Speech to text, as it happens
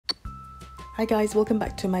Hi guys, welcome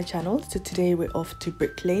back to my channel. So today we're off to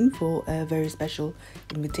Brick Lane for a very special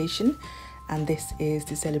invitation, and this is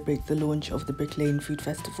to celebrate the launch of the Brick Lane Food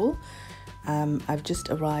Festival. I've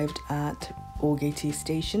just arrived at Orgate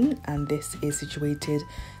Station, and this is situated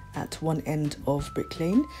at one end of Brick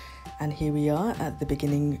Lane, and here we are at the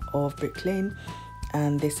beginning of Brick Lane.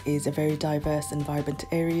 And this is a very diverse and vibrant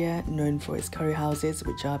area known for its curry houses,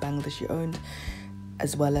 which are Bangladeshi owned,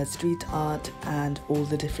 as well as street art and all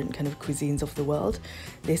the different kind of cuisines of the world.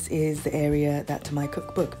 This is the area that my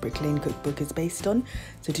cookbook, Brick Lane Cookbook, is based on.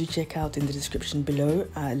 So do check out in the description below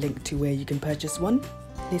a link to where you can purchase one.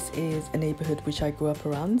 This is a neighbourhood which I grew up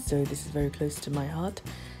around, so this is very close to my heart.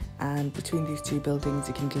 And between these two buildings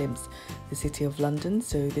you can glimpse the city of London.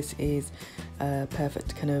 So this is a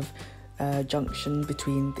perfect kind of junction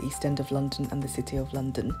between the East End of London and the City of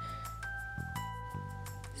London.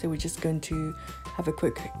 So we're just going to have a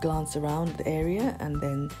quick glance around the area and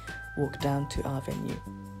then walk down to our venue.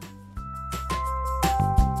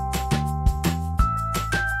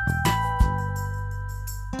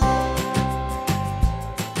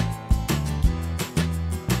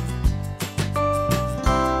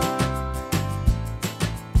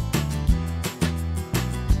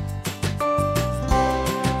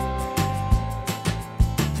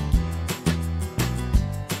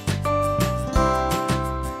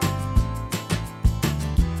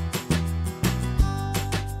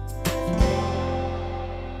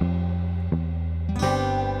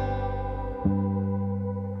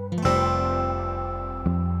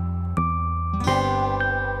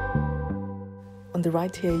 On the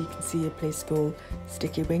right here you can see a place called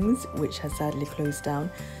Sticky Wings, which has sadly closed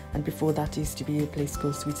down, and before that used to be a place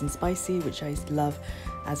called Sweet and Spicy, which I used to love,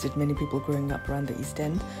 as did many people growing up around the East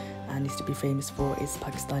End, and used to be famous for its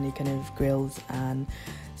Pakistani kind of grills and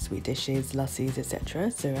sweet dishes, lassis,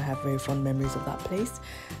 etc. So I have very fond memories of that place,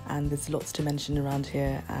 and there's lots to mention around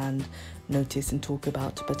here and notice and talk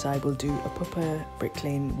about, but I will do a proper Brick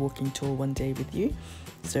Lane walking tour one day with you.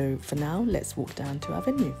 So for now, let's walk down to our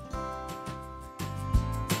venue.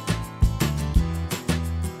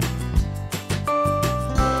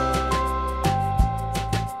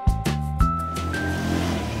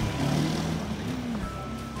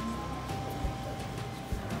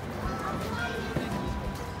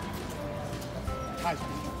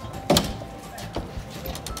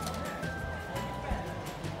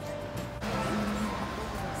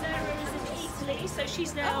 So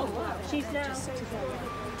she's now,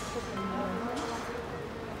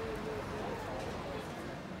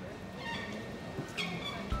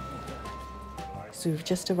 So we've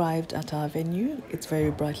just arrived at our venue. It's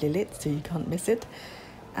very brightly lit, so you can't miss it.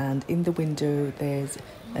 And in the window there's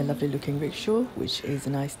a lovely looking rickshaw, which is a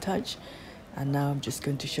nice touch. And now I'm just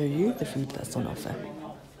going to show you the food that's on offer.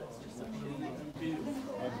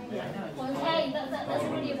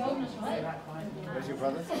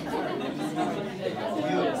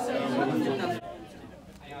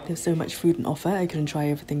 There's so much food on offer, I couldn't try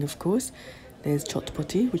everything, of course. There's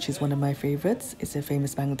chotpoti, which is one of my favourites. It's a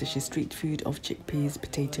famous Bangladeshi street food of chickpeas,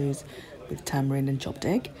 potatoes with tamarind and chopped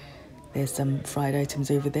egg. There's some fried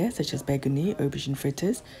items over there, such as beguni, aubergine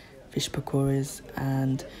fritters, fish pakoras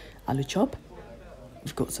and aloo chop.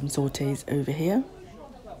 We've got some sautés over here.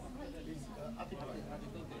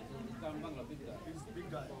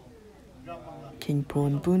 King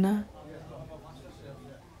prawn buna,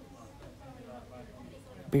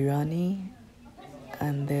 biryani,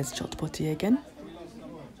 and there's chotpoti again.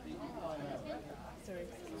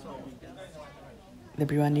 The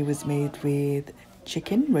biryani was made with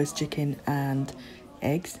chicken, roast chicken and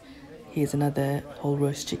eggs. Here's another whole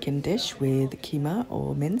roast chicken dish with keema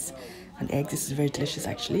or mince and eggs. This is very delicious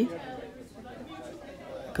actually.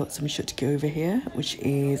 Got some shutki over here, which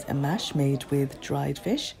is a mash made with dried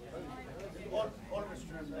fish.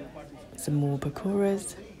 Some more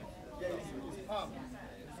pakoras,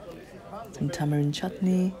 some tamarind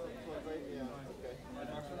chutney,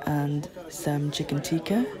 and some chicken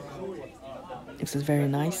tikka. This is very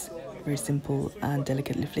nice, very simple and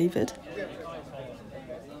delicately flavoured.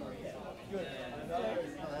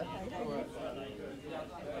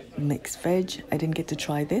 Mixed veg. I didn't get to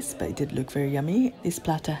try this, but it did look very yummy. This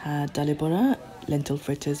platter had dale bora, lentil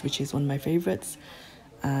fritters, which is one of my favourites,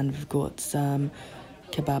 and we've got some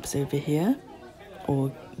kebabs over here,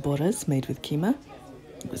 or boras made with keema.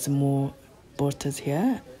 Some more bortas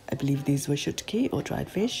here. I believe these were shutki or dried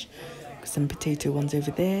fish. Some potato ones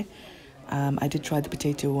over there. I did try the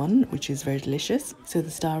potato one, which is very delicious. So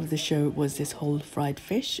the star of the show was this whole fried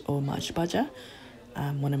fish or march baja,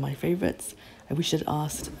 one of my favourites. I wish I'd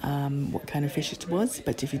asked what kind of fish it was,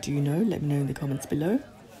 but if you do know, let me know in the comments below.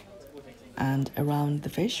 And around the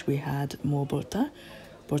fish we had more borta.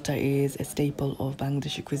 Borta is a staple of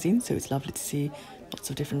Bangladeshi cuisine, so it's lovely to see lots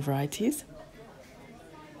of different varieties.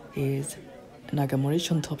 Here's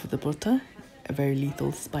nagamoric on top of the borta, a very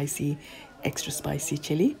lethal, spicy, extra spicy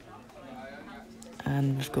chili.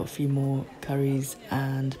 And we've got a few more curries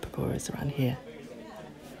and pakoras around here.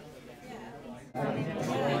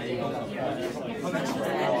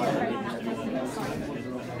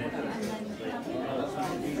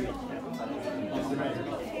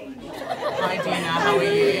 Hi Dina, how are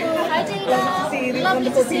you? Hi Dina.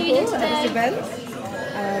 Lovely to see you today.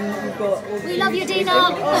 We've got We love you, Dina.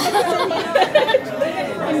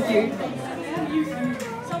 Thank you.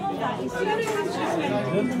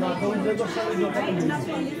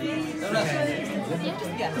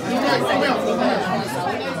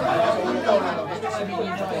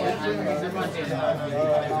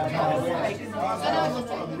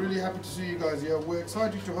 I'm really happy to see you guys here. We're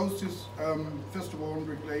excited to host this festival on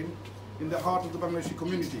Brick Lane in the heart of the Bangladeshi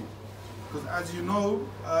community. Because as you know,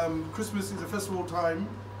 Christmas is a festival time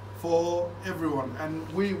for everyone. And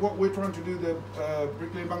what we're trying to do, the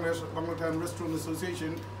Brick Lane Bangla Restaurant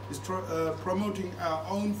Association, is promoting our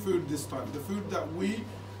own food this time. The food that we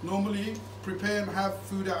normally prepare and have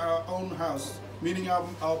food at our own house, meaning our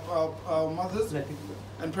mothers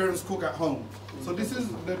and parents cook at home. So this is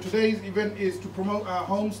today's event is to promote our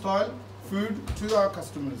home style food to our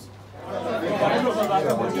customers.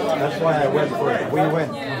 That's why I went for it. We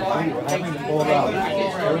went. We haven't all out.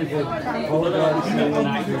 Very good. All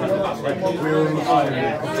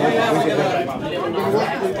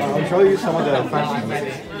I'll show you some of the fashion.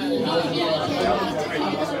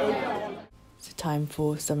 It's time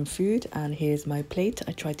for some food, and here's my plate.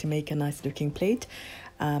 I tried to make a nice looking plate.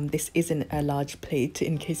 This isn't a large plate,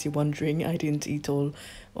 in case you're wondering. I didn't eat all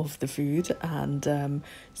of the food, and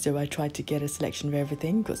so I tried to get a selection of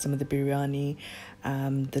everything. Got some of the biryani,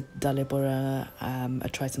 the dale bora, I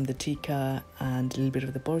tried some of the tikka and a little bit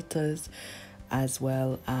of the bortas, as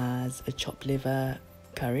well as a chopped liver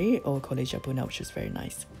curry or kole japuna, which was very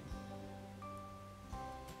nice.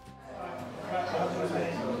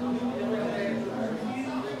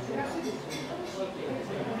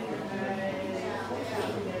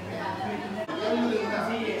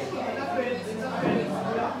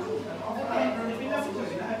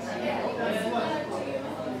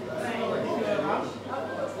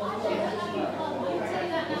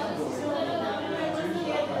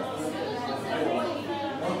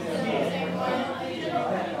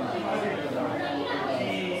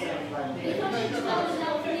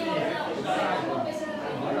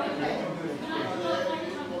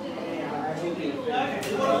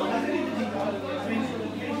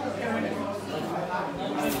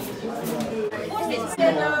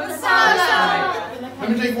 Let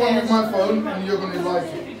me take one with my phone and you're going to like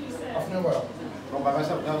it. Off nowhere. From by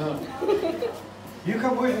myself? No. You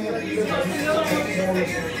come with me.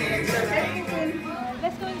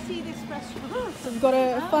 Let's go and see this restaurant. So we've got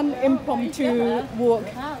a fun impromptu walk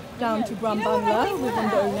down to Graam Bangla with one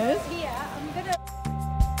of the owners.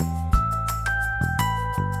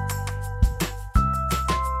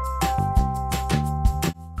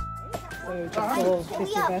 So just for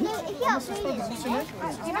this event.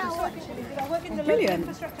 Brilliant.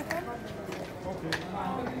 Just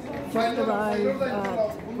arrived at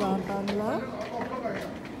Graam Bangla.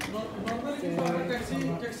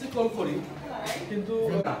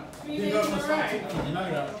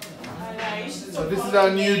 So this is our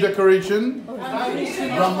new decoration.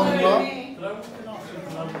 Graam Bangla.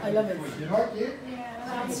 I love it. You like it?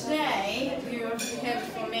 Today you prepared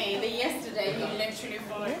for me, but yesterday you literally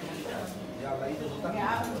for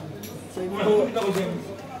So we've got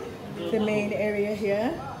the main area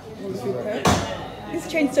here. Super. It's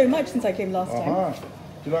changed so much since I came last time.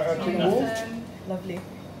 Do you like our chicken ball? Lovely.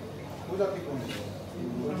 The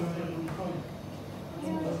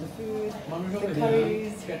food, the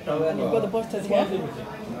curries, and you've got the bortas here.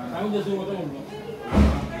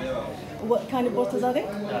 What kind of bortas are they?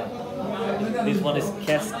 This one is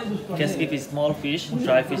cascade is small fish,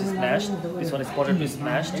 dry fish is mashed. This one is potato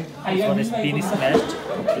smashed. This one is bean smashed,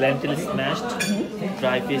 lentil smashed,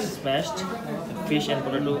 dry fish smashed, fish and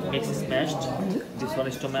potato mix smashed. This one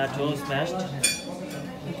is tomato smashed.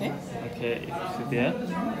 Okay, if you see there,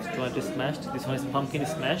 it's tomato smashed. This one is pumpkin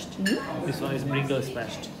smashed. This one is brinjal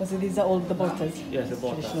smashed. So these are all the bortas? Yes, the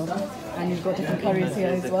Traditional. bortas. And you've got different curries here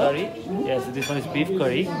as The well? curry. Yes, this one is beef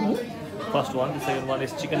curry. First one. The second one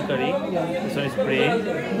is chicken curry. This one is brain.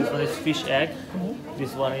 This one is fish egg.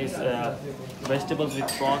 This one is vegetables with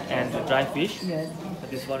prawn and dry fish. Yes.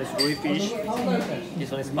 This one is rui fish.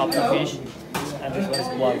 This one is papa fish. And this one is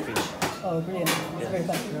boiled fish. Oh, brilliant. It's very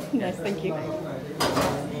fun. Nice, thank you.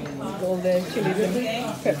 All the chilies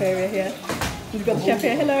and prep area here. We've got the chef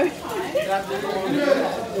here. Hello.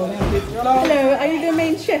 Hello, are you the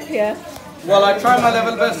main chef here? Well, I try my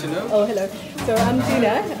level best, you know. Oh, hello. So I'm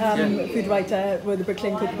Gina, food writer with the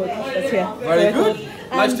Bricklane cookbook that's here. Very good.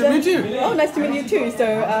 Nice to meet you. Oh, nice to meet you too. So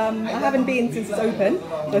I haven't been since it's open.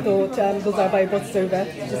 I thought those are by bots over.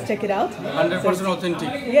 Just check it out. 100% authentic.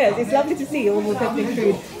 Yes, it's lovely to see all authentic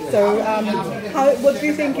food. So what do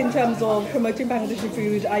you think in terms of promoting Bangladeshi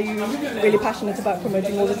food? Are you really passionate about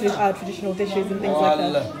promoting all the traditional dishes and things like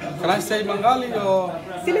that? Can I say Bengali or?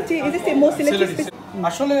 Silati, is this more Silati?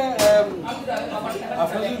 আসলে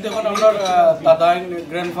আপনারা যদি দেখুন আমার দাদা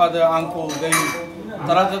grandfather uncle দেন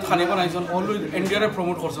তারা যে খানি বানাইছেন অলওয়েজ ইন্ডিয়ারে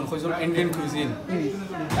প্রমোট করছেন কইছেন Indian cuisine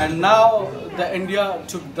and now the India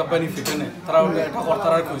took the benefit in it তারা এটা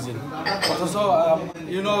করতারার কুইজিন অথচ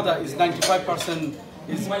you know that is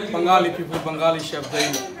 95% is Bengali people, Bengali chef, they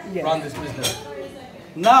run this business.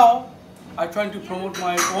 Now I'm trying to promote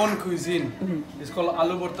my own cuisine. It's called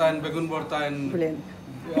aloo bharta and begun bharta and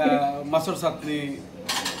মাছের চাটনি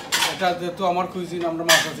এটা যেহেতু আমার cuisine আমরা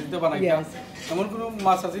মাছ চাটনিতে বানাই এমন কোনো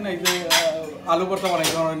মাছ চাটনি নাই যে আলু ভর্তা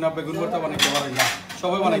বানাইতে পারি না বেগুন ভর্তা বানাইতে পারি না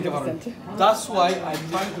সবাই বানাইতে পারি that's why I'm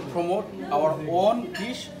trying to promote our own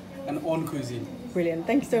dish and own cuisine. Brilliant,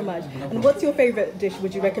 thank you so much. And what's your favorite dish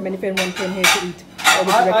would you recommend if anyone came here to eat?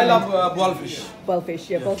 I love boiled fish. Boiled fish,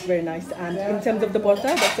 yeah, both very nice. And in terms of the borta,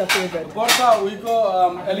 what's your favorite? Borta, we go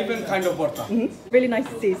 11 kind of borta. Really nice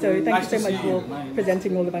to see. So thank you so much for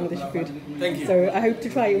presenting all the Bangladeshi food. Thank you. So I hope to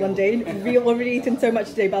try it one day. We've already eaten so much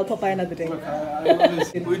today, but I'll pop by another day.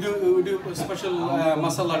 we do special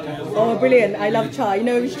masala. Oh, brilliant. I love chai. You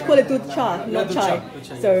know, we should call it dud cha, not chai.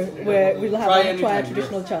 So we'll have try a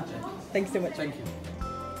traditional cha. Thanks so much. Thank you.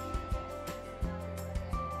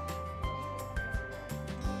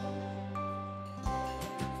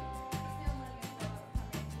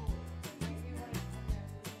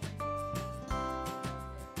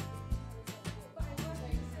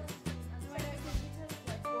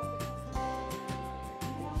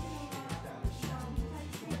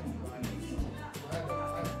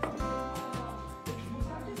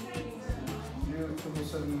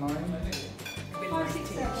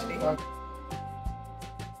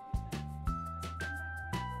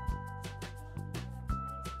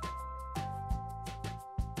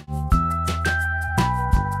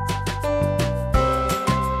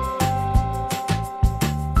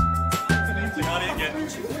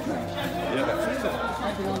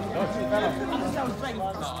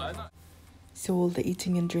 So all the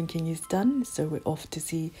eating and drinking is done, so we're off to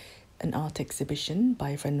see an art exhibition by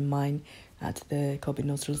a friend of mine at the Kobe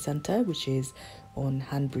Nostral Centre, which is on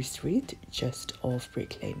Hanbury Street, just off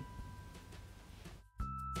Bricklane.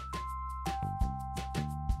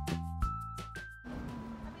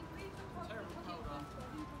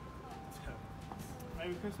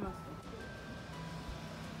 Merry Christmas.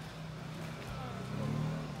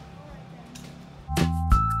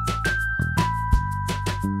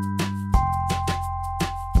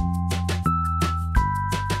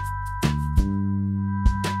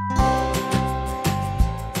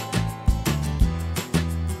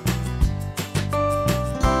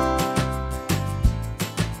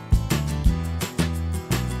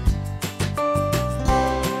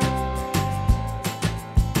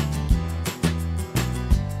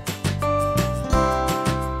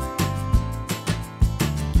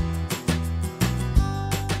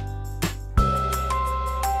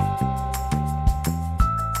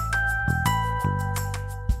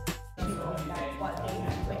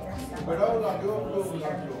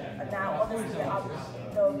 Now, obviously, I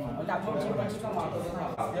know that would too much for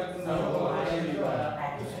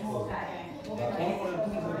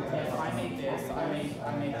I made this,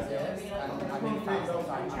 I made this, and I made thousands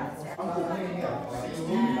of chats.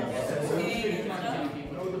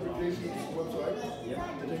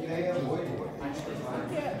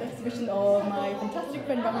 The exhibition of my fantastic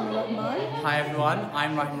friend Rahim Rahman. Hi everyone,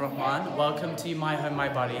 I'm Rahim Rahman. Welcome to My Home, My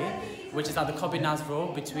Body, which is at the Kobe Nazrul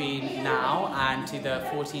between now and to the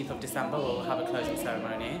 14th of December. We'll have a closing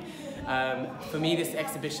ceremony. For me, this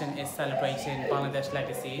exhibition is celebrating Bangladesh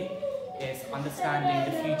legacy. It's understanding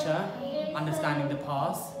the future, understanding the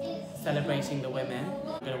past, celebrating the women.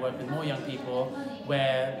 I'm going to work with more young people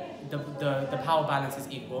where the power balance is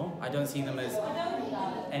equal. I don't see them as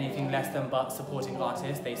anything less than but supporting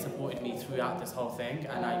artists. They supported me throughout this whole thing,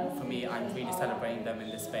 and for me, I'm really celebrating them in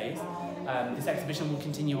this space. This exhibition will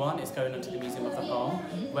continue on. It's going on to the Museum of the Home,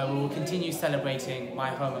 where we will continue celebrating my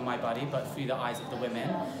home and my body, but through the eyes of the women.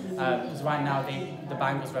 Because right now, the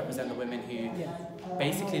bangles represent the women who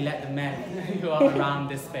basically let the men who are around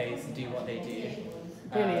this space do what they do.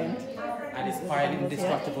 Brilliant. And it's quite an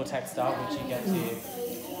indestructible textile, which you get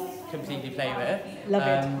to completely play with. Love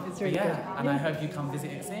it. It's really good. And I hope you come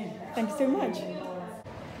visit it soon. Thank you so much.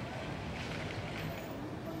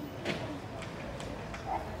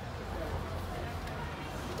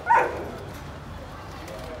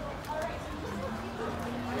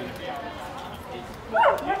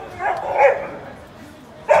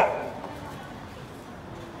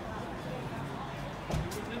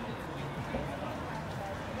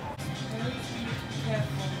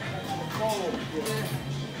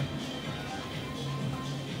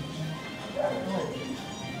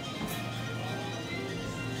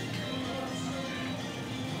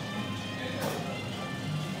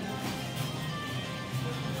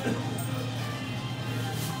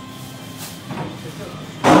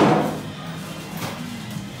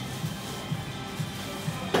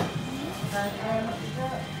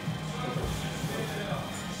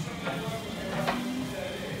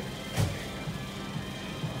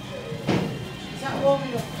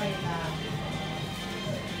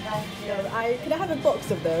 Could I have a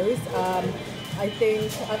box of those? I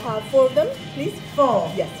think I'll have 4 of them, please.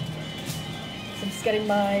 4? Yes. So I'm just getting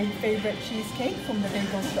my favourite cheesecake from the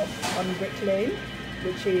Beigel Shop on Brick Lane,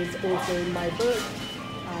 which is also in my book.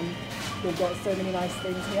 And we've got so many nice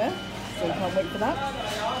things here, so I can't wait for that.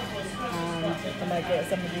 And I might get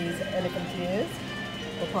some of these elephant ears,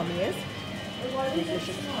 or palm ears.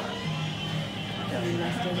 Delicious. Really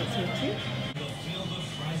nice donuts here too.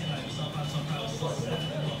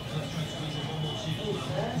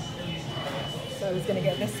 So I was going to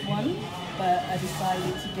get this one, but I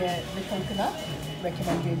decided to get the coconut,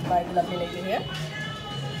 recommended by the lovely lady here.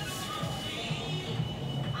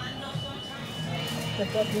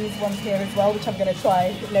 I've got these ones here as well, which I'm going to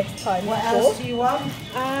try next time. What else do you want?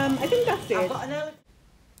 I think that's it.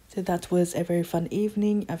 So that was a very fun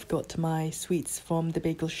evening. I've got my sweets from the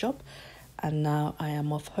Beigel Shop, and now I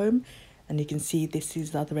am off home. And you can see this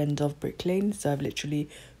is the other end of Brick Lane, so I've literally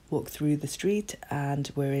walked through the street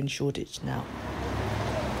and we're in Shoreditch now.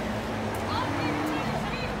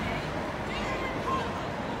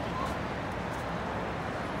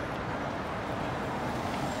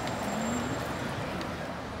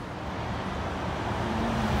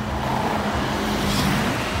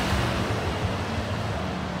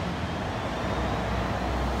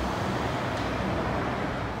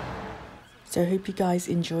 So I hope you guys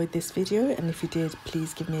enjoyed this video, and if you did,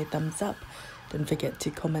 please give me a thumbs up. Don't forget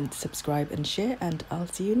to comment, subscribe and share, and I'll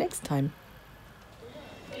see you next time.